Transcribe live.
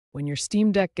When your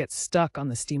Steam Deck gets stuck on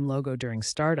the Steam logo during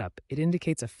startup, it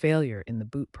indicates a failure in the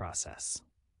boot process.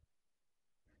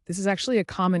 This is actually a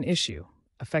common issue,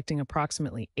 affecting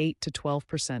approximately 8 to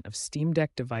 12% of Steam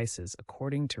Deck devices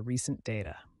according to recent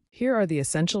data. Here are the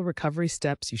essential recovery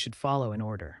steps you should follow in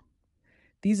order.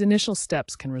 These initial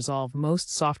steps can resolve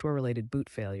most software-related boot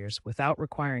failures without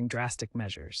requiring drastic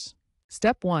measures.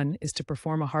 Step 1 is to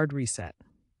perform a hard reset.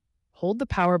 Hold the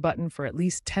power button for at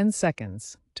least 10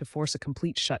 seconds to force a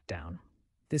complete shutdown.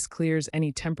 This clears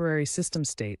any temporary system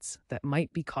states that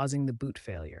might be causing the boot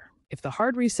failure. If the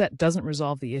hard reset doesn't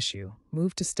resolve the issue,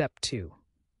 move to step 2,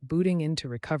 booting into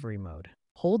recovery mode.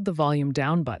 Hold the volume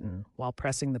down button while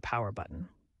pressing the power button.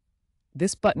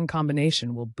 This button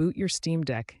combination will boot your Steam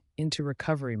Deck into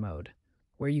recovery mode,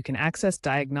 where you can access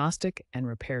diagnostic and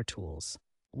repair tools.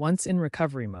 Once in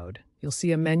recovery mode, you'll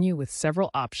see a menu with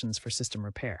several options for system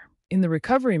repair. In the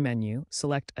recovery menu,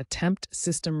 select Attempt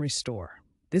System Restore.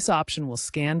 This option will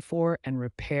scan for and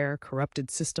repair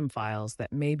corrupted system files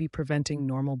that may be preventing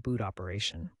normal boot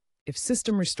operation. If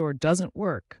System Restore doesn't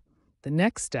work, the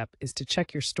next step is to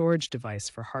check your storage device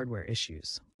for hardware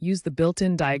issues. Use the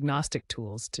built-in diagnostic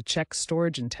tools to check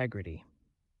storage integrity.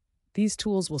 These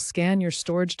tools will scan your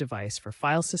storage device for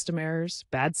file system errors,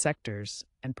 bad sectors,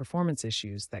 and performance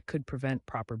issues that could prevent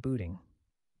proper booting.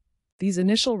 These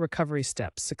initial recovery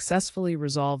steps successfully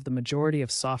resolve the majority of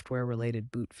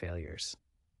software-related boot failures.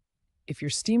 If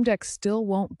your Steam Deck still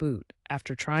won't boot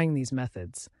after trying these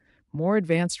methods, more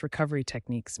advanced recovery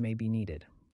techniques may be needed.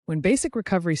 When basic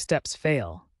recovery steps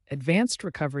fail, advanced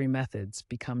recovery methods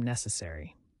become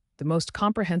necessary. The most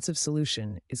comprehensive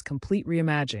solution is complete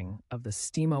reimagining of the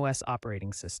SteamOS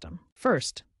operating system.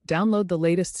 First, download the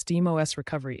latest SteamOS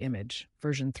recovery image,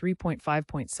 version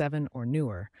 3.5.7 or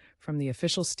newer, from the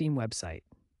official Steam website.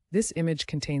 This image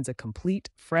contains a complete,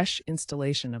 fresh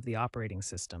installation of the operating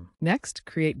system. Next,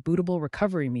 create bootable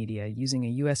recovery media using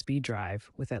a USB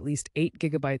drive with at least 8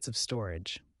 GB of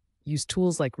storage. Use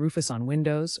tools like Rufus on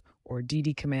Windows or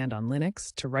DD Command on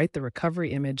Linux to write the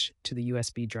recovery image to the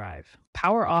USB drive.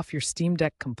 Power off your Steam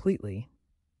Deck completely,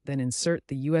 then insert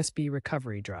the USB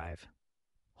recovery drive.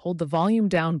 Hold the volume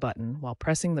down button while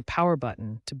pressing the power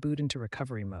button to boot into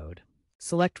recovery mode.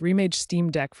 Select Remage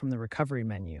Steam Deck from the recovery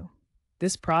menu.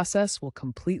 This process will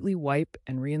completely wipe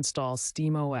and reinstall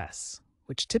SteamOS,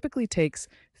 which typically takes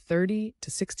 30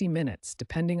 to 60 minutes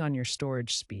depending on your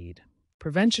storage speed.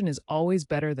 Prevention is always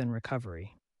better than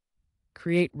recovery.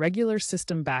 Create regular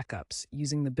system backups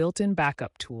using the built-in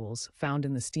backup tools found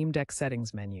in the Steam Deck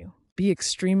settings menu. Be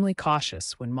extremely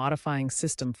cautious when modifying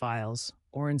system files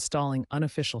or installing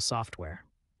unofficial software.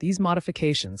 These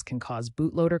modifications can cause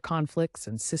bootloader conflicts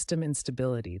and system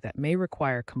instability that may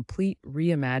require complete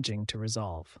reimagining to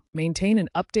resolve. Maintain an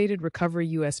updated recovery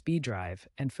USB drive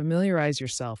and familiarize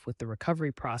yourself with the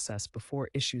recovery process before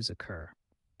issues occur.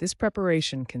 This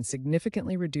preparation can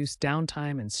significantly reduce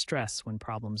downtime and stress when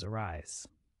problems arise.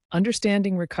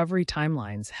 Understanding recovery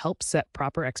timelines helps set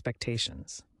proper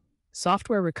expectations.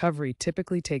 Software recovery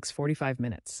typically takes 45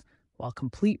 minutes, while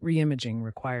complete reimaging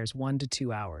requires 1 to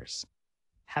 2 hours.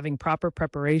 Having proper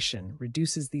preparation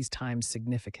reduces these times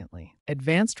significantly.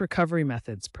 Advanced recovery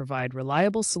methods provide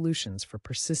reliable solutions for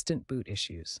persistent boot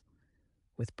issues.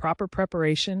 With proper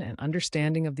preparation and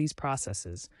understanding of these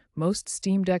processes, most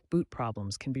Steam Deck boot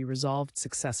problems can be resolved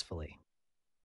successfully.